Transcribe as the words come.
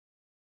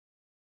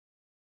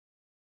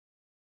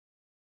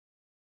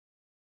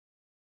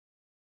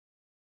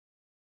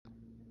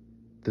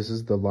This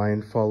is the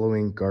line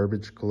following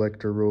garbage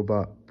collector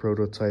robot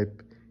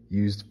prototype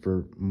used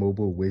for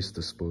mobile waste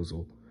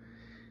disposal.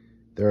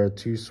 There are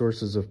two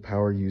sources of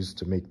power used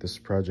to make this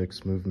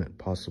project's movement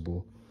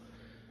possible.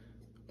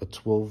 A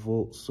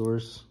 12-volt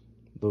source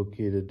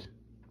located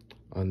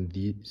on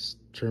these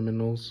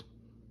terminals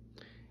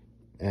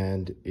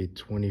and a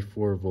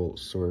 24-volt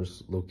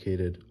source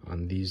located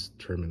on these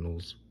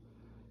terminals.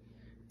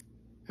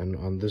 And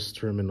on this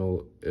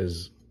terminal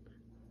is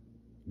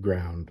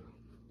ground.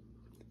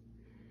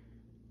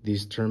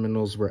 These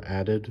terminals were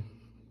added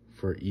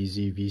for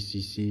easy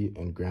VCC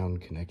and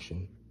ground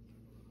connection.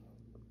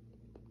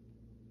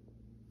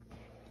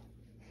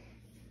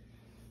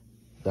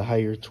 The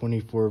higher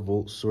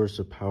 24-volt source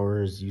of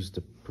power is used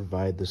to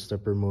provide the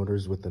stepper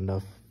motors with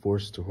enough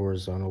force to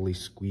horizontally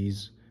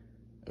squeeze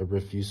a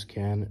refuse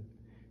can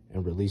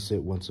and release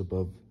it once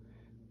above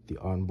the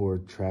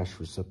onboard trash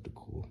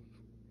receptacle,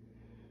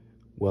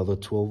 while the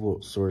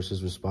 12-volt source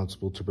is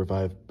responsible to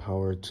provide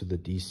power to the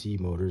DC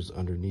motors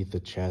underneath the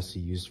chassis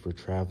used for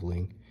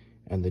traveling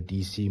and the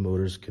DC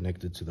motors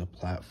connected to the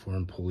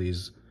platform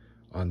pulleys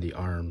on the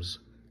arms,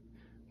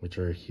 which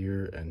are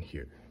here and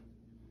here.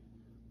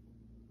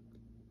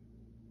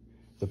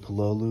 The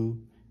Pololu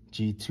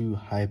G2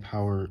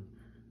 high-power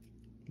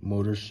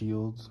motor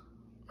shields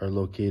are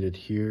located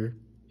here,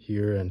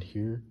 here, and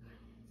here,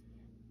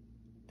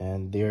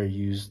 and they are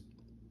used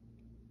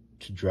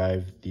to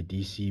drive the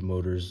DC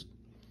motors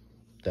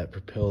that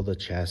propel the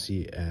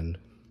chassis and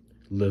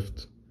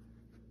lift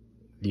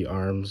the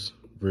arms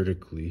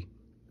vertically.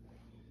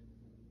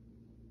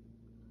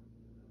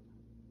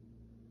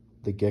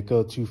 The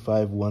Gecko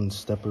 251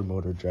 stepper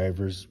motor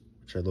drivers,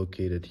 which are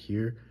located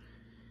here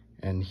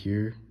and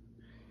here,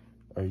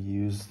 are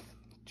used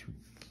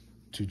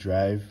to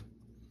drive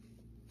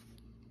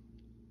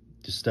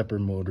the stepper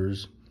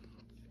motors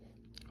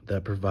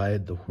that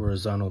provide the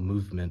horizontal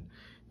movement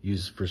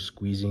used for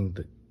squeezing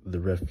the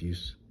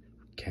refuse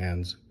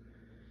cans.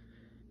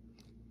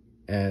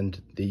 And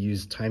they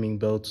use timing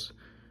belts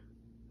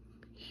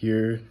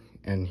here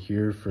and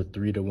here for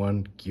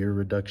 3-to-1 gear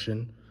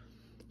reduction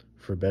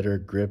for better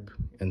grip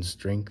and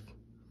strength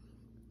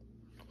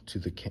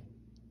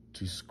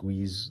to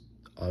squeeze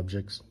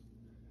objects.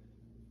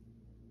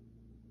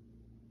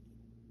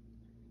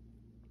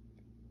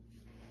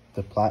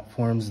 The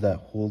platforms that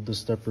hold the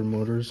stepper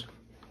motors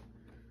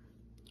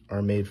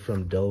are made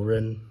from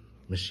Delrin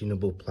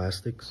machinable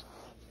plastics,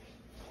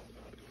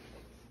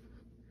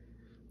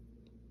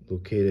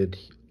 located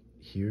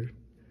here,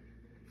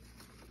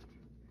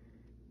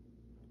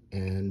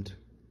 and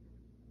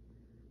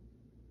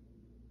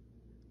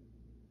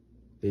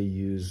they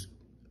use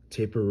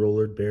taper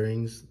roller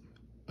bearings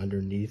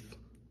underneath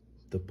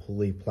the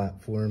pulley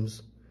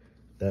platforms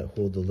that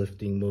hold the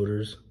lifting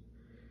motors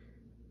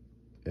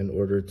in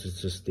order to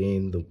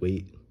sustain the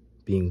weight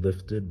being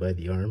lifted by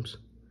the arms.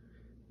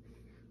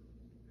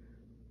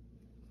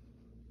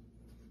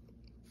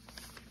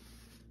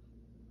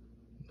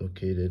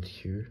 Located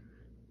here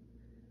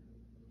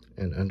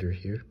and under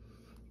here.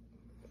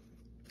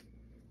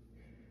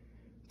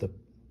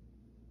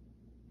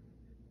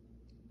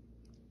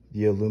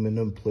 The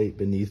aluminum plate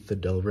beneath the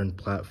Delrin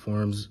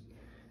platforms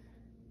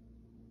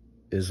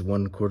is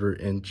 1/4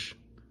 inch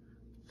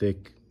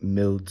thick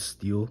milled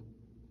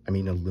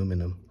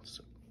aluminum.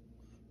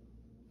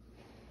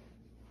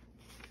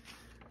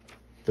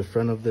 The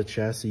front of the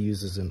chassis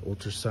uses an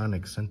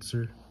ultrasonic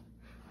sensor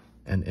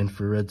and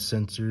infrared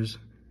sensors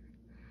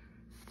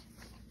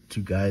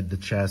to guide the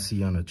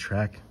chassis on a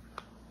track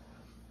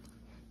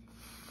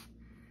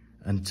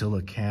until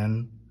a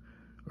can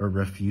or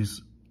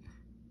refuse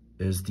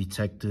is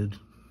detected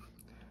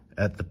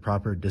at the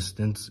proper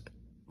distance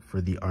for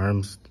the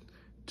arms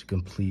to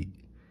complete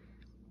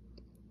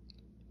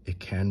a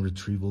can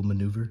retrieval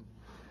maneuver.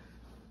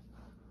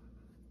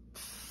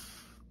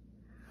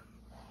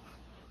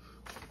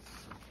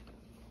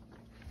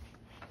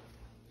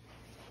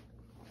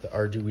 The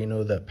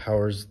Arduino that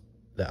powers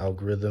the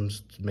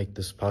algorithms to make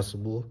this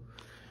possible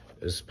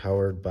is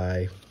powered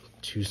by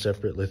 2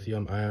 separate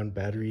lithium-ion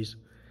batteries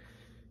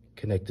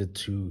connected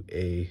to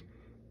a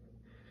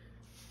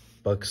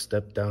buck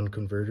step-down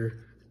converter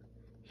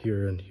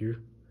here and here.